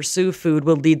to pursue food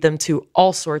will lead them to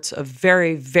all sorts of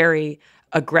very, very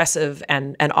aggressive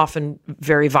and often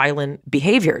very violent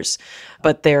behaviors.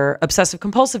 But their obsessive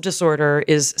compulsive disorder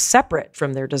is separate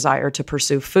from their desire to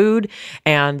pursue food.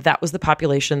 And that was the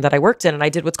population that I worked in. And I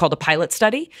did what's called a pilot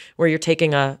study, where you're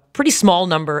taking a pretty small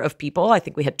number of people, I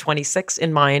think we had 26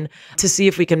 in mine, to see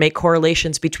if we can make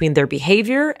correlations between their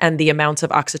behavior and the amounts of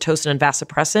oxytocin and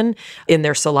vasopressin in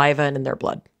their saliva and in their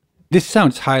blood. This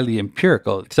sounds highly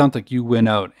empirical. It sounds like you went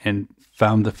out and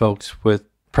found the folks with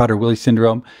Prader-Willi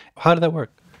syndrome. How did that work?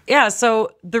 Yeah,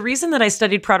 so the reason that I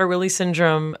studied Prader-Willi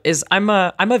syndrome is I'm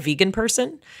a vegan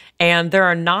person, and there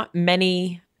are not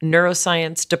many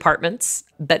neuroscience departments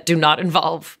that do not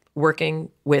involve working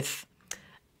with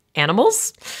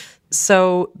animals.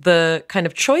 So the kind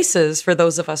of choices for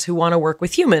those of us who want to work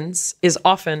with humans is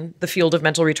often the field of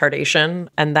mental retardation,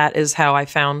 and that is how I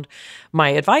found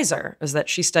my advisor, is that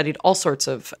she studied all sorts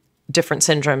of different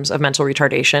syndromes of mental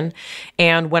retardation.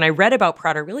 And when I read about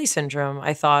Prader-Willi syndrome,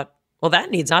 I thought, well,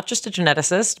 that needs not just a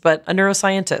geneticist, but a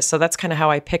neuroscientist. So that's kind of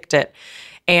how I picked it.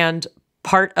 And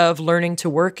part of learning to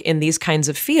work in these kinds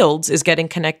of fields is getting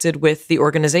connected with the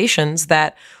organizations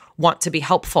that want to be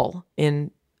helpful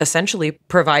in essentially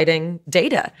providing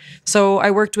data. So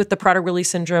I worked with the Prader-Willi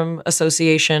Syndrome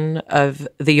Association of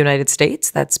the United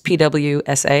States, that's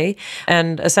PWSA,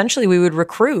 and essentially we would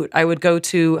recruit. I would go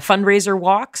to fundraiser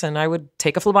walks and I would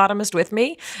take a phlebotomist with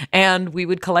me and we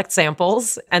would collect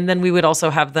samples, and then we would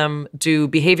also have them do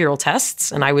behavioral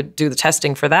tests and I would do the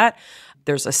testing for that.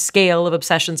 There's a scale of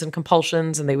obsessions and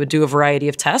compulsions and they would do a variety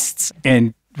of tests.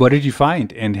 And what did you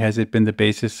find? And has it been the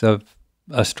basis of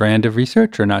a strand of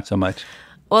research or not so much?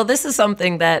 Well, this is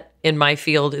something that in my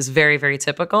field is very, very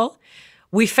typical.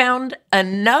 We found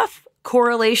enough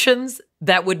correlations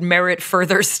that would merit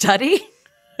further study.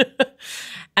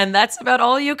 And that's about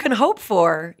all you can hope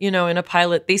for, in a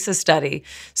pilot thesis study.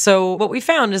 So what we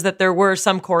found is that there were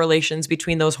some correlations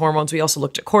between those hormones. We also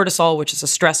looked at cortisol, which is a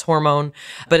stress hormone,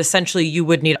 but essentially you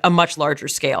would need a much larger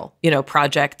scale,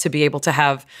 project to be able to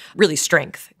have really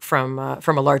strength from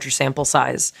a larger sample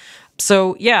size.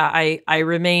 So yeah, I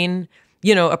remain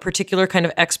a particular kind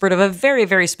of expert of a very,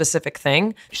 very specific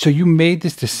thing. So you made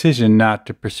this decision not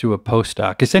to pursue a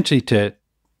postdoc, essentially to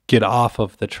get off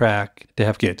of the track to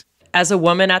have kids. As a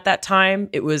woman at that time,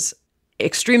 it was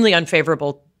extremely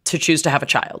unfavorable to choose to have a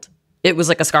child. It was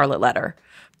like a scarlet letter.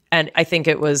 And I think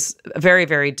it was very,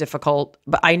 very difficult.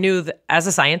 But I knew that as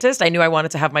a scientist, I knew I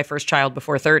wanted to have my first child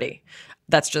before 30.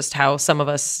 That's just how some of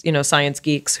us, science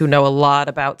geeks who know a lot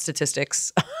about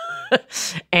statistics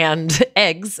and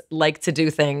eggs like to do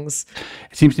things.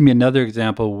 It seems to me another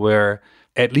example where,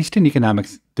 at least in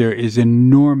economics, there is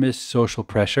enormous social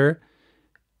pressure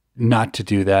not to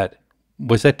do that.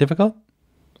 Was that difficult?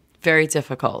 Very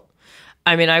difficult.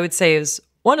 I mean, I would say it was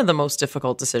one of the most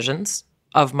difficult decisions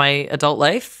of my adult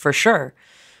life, for sure.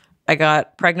 I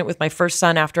got pregnant with my first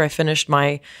son after I finished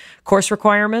my course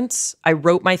requirements. I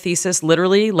wrote my thesis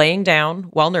literally laying down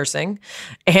while nursing.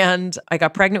 And I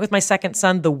got pregnant with my second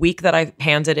son the week that I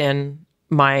handed in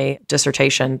my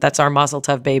dissertation. That's our Mazel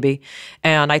Tov baby.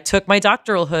 And I took my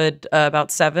doctoral hood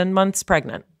about 7 months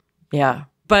pregnant. Yeah.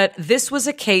 But this was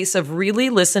a case of really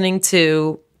listening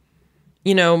to,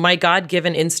 my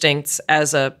God-given instincts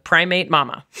as a primate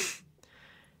mama.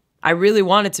 I really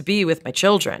wanted to be with my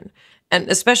children. And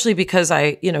especially because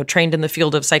I, trained in the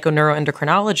field of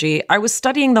psychoneuroendocrinology, I was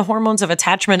studying the hormones of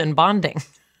attachment and bonding.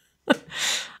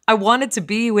 I wanted to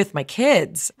be with my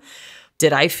kids.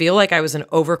 Did I feel like I was an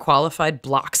overqualified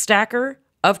block stacker?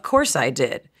 Of course I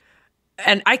did.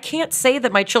 And I can't say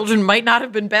that my children might not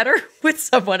have been better with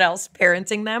someone else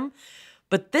parenting them,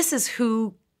 but this is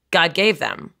who God gave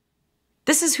them.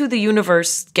 This is who the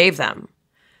universe gave them.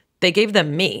 They gave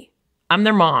them me. I'm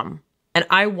their mom, and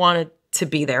I wanted to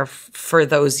be there for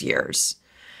those years.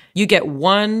 You get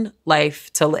one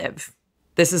life to live.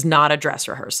 This is not a dress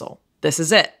rehearsal. This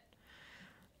is it.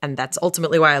 And that's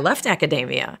ultimately why I left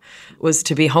academia, was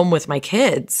to be home with my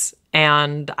kids.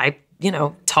 And I,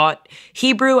 taught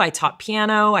Hebrew, I taught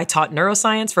piano, I taught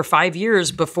neuroscience for 5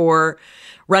 years before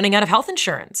running out of health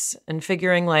insurance and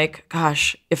figuring like,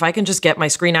 gosh, if I can just get my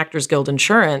Screen Actors Guild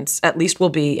insurance, at least we'll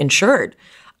be insured.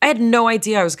 I had no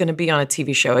idea I was going to be on a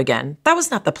TV show again. That was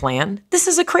not the plan. This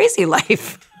is a crazy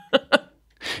life.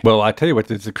 Well, I'll tell you what,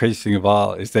 the craziest thing of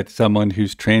all is that someone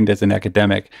who's trained as an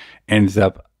academic ends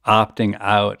up opting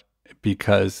out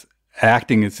because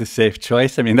acting is a safe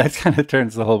choice. I mean, that kind of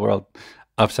turns the whole world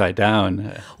upside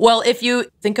down. Well, if you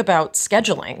think about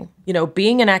scheduling,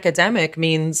 being an academic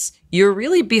means you're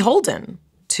really beholden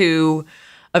to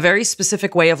a very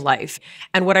specific way of life.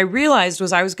 And what I realized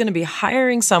was I was going to be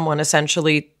hiring someone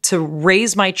essentially to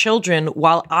raise my children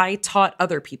while I taught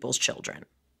other people's children.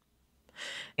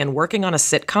 And working on a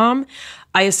sitcom,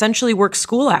 I essentially worked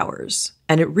school hours.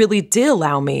 And it really did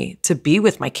allow me to be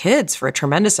with my kids for a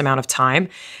tremendous amount of time.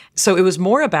 So it was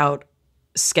more about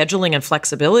scheduling and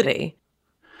flexibility.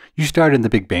 You started in The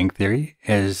Big Bang Theory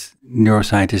as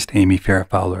neuroscientist Amy Farrah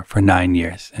Fowler for 9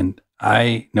 years, and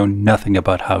I know nothing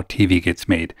about how TV gets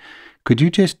made. Could you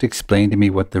just explain to me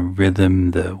what the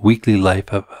rhythm, the weekly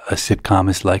life of a sitcom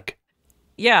is like?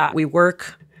 Yeah, we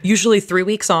work usually 3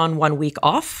 weeks on, 1 week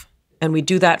off, and we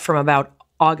do that from about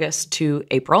August to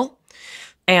April.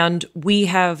 And we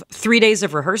have 3 days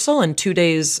of rehearsal and 2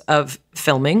 days of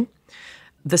filming.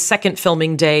 The second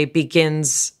filming day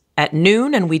begins at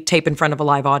noon, and we tape in front of a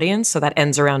live audience, so that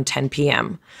ends around 10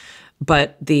 p.m.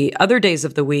 But the other days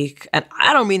of the week, and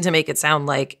I don't mean to make it sound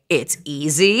like it's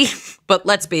easy, but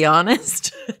let's be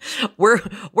honest, we're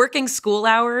working school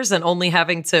hours and only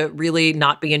having to really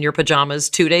not be in your pajamas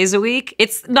 2 days a week.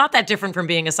 It's not that different from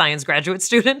being a science graduate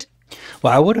student.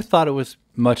 Well, I would have thought it was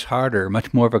much harder,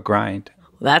 much more of a grind.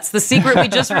 That's the secret we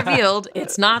just revealed.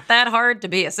 It's not that hard to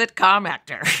be a sitcom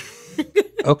actor.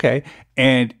 Okay.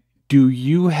 And do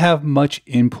you have much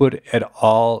input at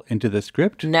all into the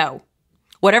script? No.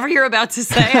 Whatever you're about to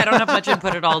say, I don't have much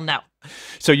input at all, no.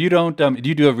 So you don't, do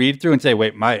you do a read through and say,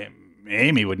 wait, my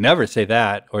Amy would never say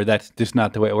that, or that's just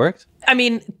not the way it works? I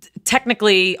mean,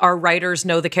 technically, our writers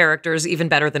know the characters even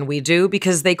better than we do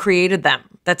because they created them.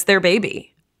 That's their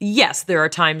baby. Yes, there are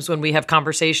times when we have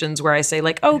conversations where I say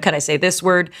like, oh, can I say this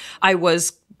word? I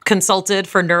was consulted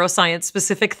for neuroscience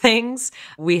specific things.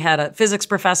 We had a physics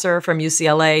professor from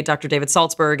UCLA, Dr. David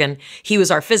Salzberg, and he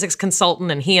was our physics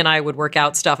consultant, and he and I would work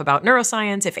out stuff about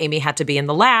neuroscience if Amy had to be in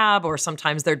the lab, or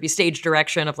sometimes there'd be stage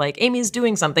direction of like, Amy's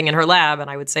doing something in her lab,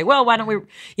 and I would say, well, why don't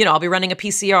we, I'll be running a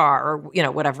PCR or,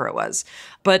 whatever it was.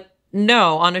 But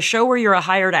no, on a show where you're a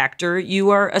hired actor, you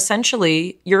are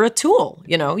essentially, you're a tool,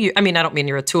 I don't mean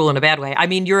you're a tool in a bad way. I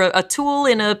mean, you're a tool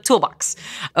in a toolbox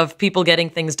of people getting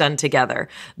things done together.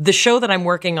 The show that I'm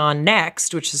working on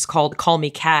next, which is called Call Me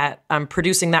Kat, I'm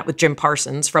producing that with Jim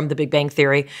Parsons from The Big Bang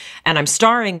Theory, and I'm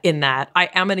starring in that. I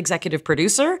am an executive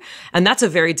producer, and that's a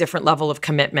very different level of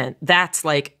commitment. That's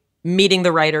like meeting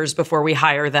the writers before we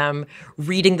hire them,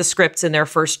 reading the scripts in their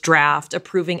first draft,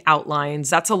 approving outlines.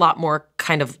 That's a lot more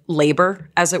kind of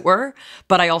labor, as it were.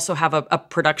 But I also have a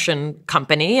production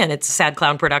company, and it's Sad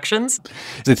Clown Productions.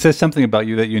 It says something about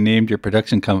you that you named your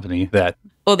production company that.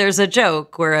 Well, there's a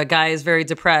joke where a guy is very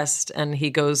depressed, and he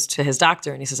goes to his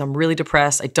doctor, and he says, I'm really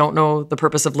depressed. I don't know the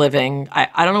purpose of living.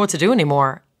 I don't know what to do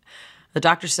anymore. The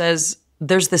doctor says,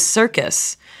 there's this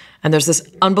circus, and there's this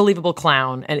unbelievable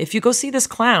clown. And if you go see this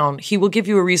clown, he will give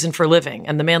you a reason for living.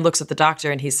 And the man looks at the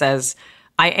doctor and he says,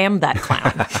 I am that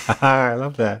clown. I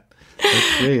love that.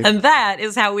 That's great. And that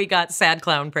is how we got Sad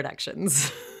Clown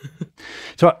Productions.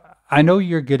 So I know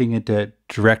you're getting into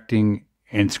directing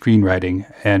and screenwriting.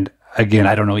 And again,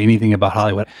 I don't know anything about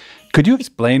Hollywood. Could you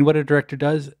explain what a director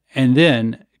does? And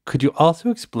then could you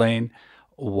also explain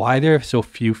why there are so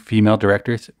few female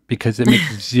directors? Because it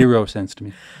makes zero sense to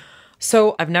me.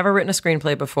 So I've never written a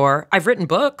screenplay before. I've written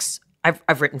books.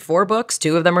 I've written 4 books.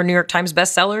 2 of them are New York Times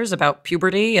bestsellers about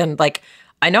puberty. And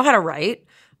I know how to write,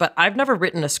 but I've never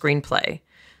written a screenplay.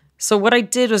 So what I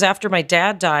did was after my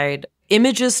dad died,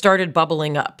 images started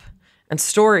bubbling up. and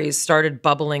stories started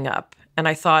bubbling up. And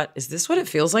I thought, is this what it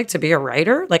feels like to be a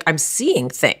writer? Like, I'm seeing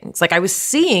things. Like, I was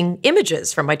seeing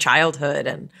images from my childhood,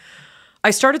 and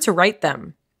I started to write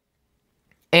them.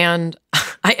 And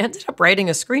I ended up writing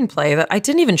a screenplay that I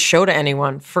didn't even show to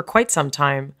anyone for quite some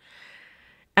time.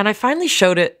 And I finally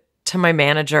showed it to my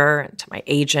manager and to my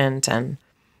agent. And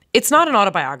it's not an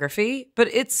autobiography,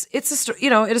 but it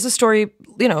is a story,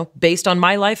 based on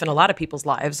my life and a lot of people's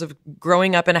lives of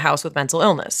growing up in a house with mental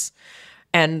illness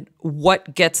and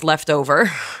what gets left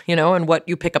over, and what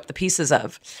you pick up the pieces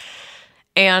of.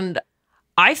 And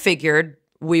I figured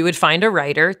we would find a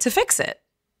writer to fix it.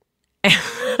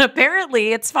 And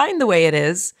apparently it's fine the way it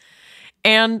is.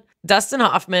 And Dustin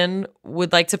Hoffman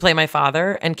would like to play my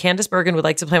father, and Candice Bergen would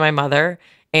like to play my mother,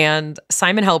 and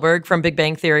Simon Helberg from Big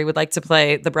Bang Theory would like to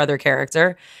play the brother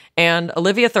character, and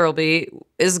Olivia Thirlby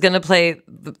is going to play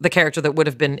the character that would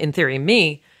have been, in theory,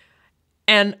 me.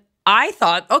 And I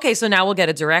thought, okay, so now we'll get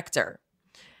a director.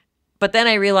 But then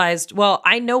I realized, well,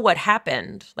 I know what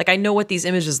happened. Like, I know what these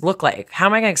images look like. How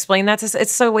am I going to explain that?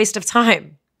 It's so a waste of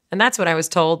time. And that's what I was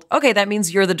told. Okay, that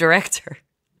means you're the director.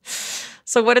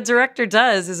 So what a director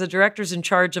does is a director's in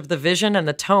charge of the vision and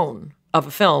the tone of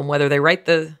a film, whether they write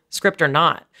the script or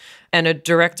not. And a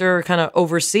director kind of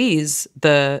oversees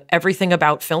everything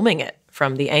about filming it,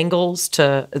 from the angles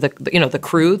to the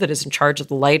crew that is in charge of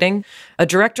the lighting. A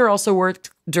director also worked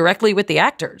directly with the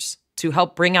actors to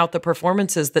help bring out the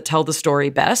performances that tell the story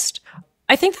best.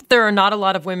 I think that there are not a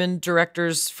lot of women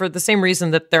directors for the same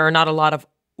reason that there are not a lot of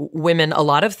women a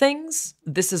lot of things.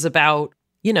 This is about,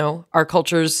 our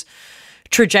culture's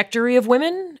trajectory of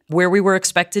women, where we were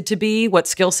expected to be, what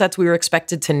skill sets we were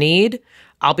expected to need.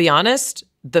 I'll be honest,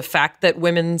 the fact that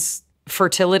women's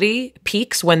fertility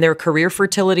peaks when their career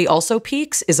fertility also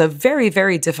peaks is a very,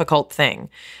 very difficult thing.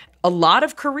 A lot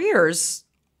of careers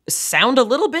sound a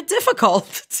little bit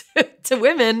difficult to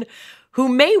women who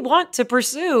may want to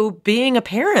pursue being a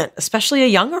parent, especially a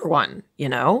younger one,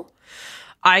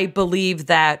 I believe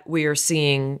that we are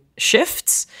seeing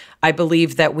shifts. I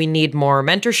believe that we need more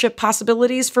mentorship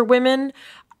possibilities for women.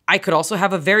 I could also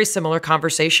have a very similar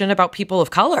conversation about people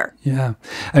of color. Yeah.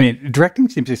 I mean, directing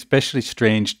seems especially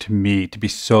strange to me to be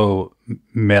so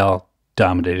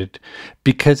male-dominated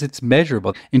because it's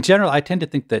measurable. In general, I tend to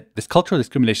think that this cultural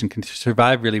discrimination can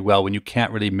survive really well when you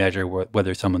can't really measure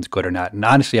whether someone's good or not. And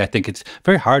honestly, I think it's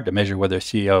very hard to measure whether a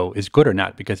CEO is good or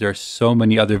not because there are so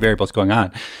many other variables going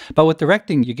on. But with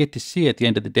directing, you get to see at the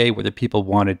end of the day whether people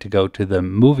wanted to go to the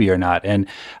movie or not. And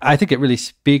I think it really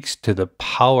speaks to the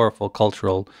powerful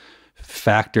cultural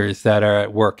factors that are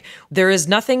at work. There is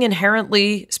nothing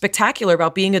inherently spectacular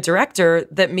about being a director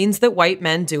that means that white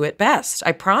men do it best.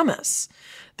 I promise.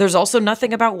 There's also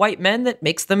nothing about white men that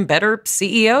makes them better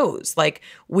CEOs. Like,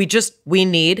 we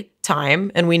need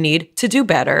time and we need to do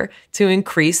better to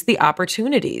increase the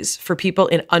opportunities for people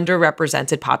in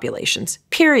underrepresented populations,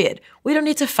 period. We don't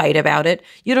need to fight about it.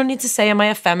 You don't need to say, am I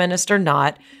a feminist or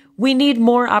not? We need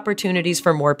more opportunities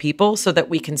for more people so that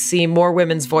we can see more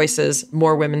women's voices,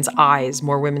 more women's eyes,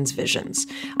 more women's visions.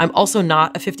 I'm also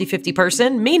not a 50-50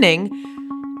 person, meaning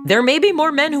there may be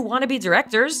more men who want to be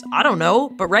directors. I don't know.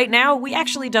 But right now, we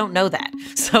actually don't know that.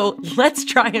 So let's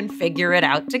try and figure it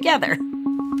out together.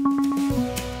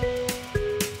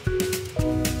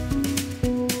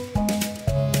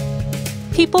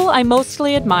 People I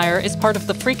Mostly Admire is part of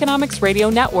the Freakonomics Radio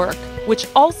Network, which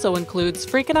also includes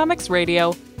Freakonomics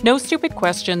Radio, No Stupid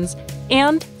Questions,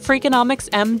 and Freakonomics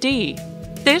MD.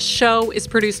 This show is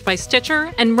produced by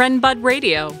Stitcher and Renbud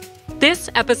Radio. This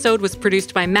episode was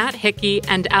produced by Matt Hickey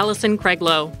and Allison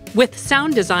Craiglow, with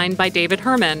sound design by David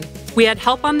Herman. We had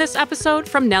help on this episode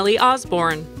from Nellie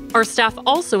Osborne. Our staff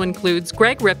also includes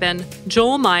Greg Rippin,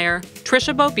 Joel Meyer,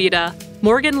 Trisha Bobita,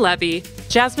 Morgan Levy,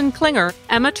 Jasmine Klinger,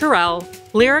 Emma Terrell,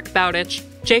 Lyric Bowditch,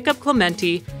 Jacob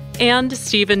Clementi, and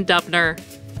Stephen Dubner.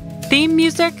 Theme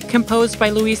music composed by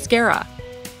Luis Guerra.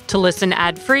 To listen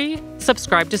ad-free,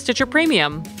 subscribe to Stitcher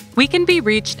Premium. We can be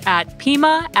reached at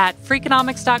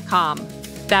pima@freakonomics.com.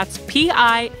 That's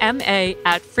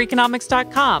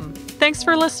PIMA@freakonomics.com. Thanks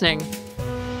for listening.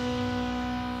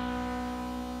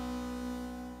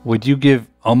 Would you give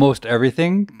almost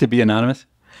everything to be anonymous?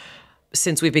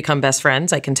 Since we've become best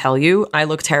friends, I can tell you I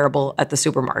look terrible at the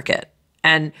supermarket.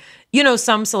 And,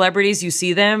 some celebrities, you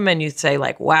see them and you say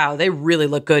like, wow, they really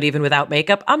look good even without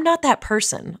makeup. I'm not that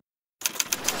person.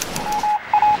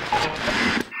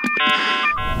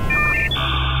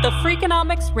 The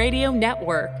Freakonomics Radio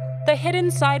Network, the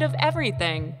hidden side of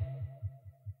everything.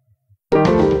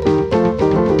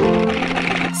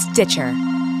 Stitcher.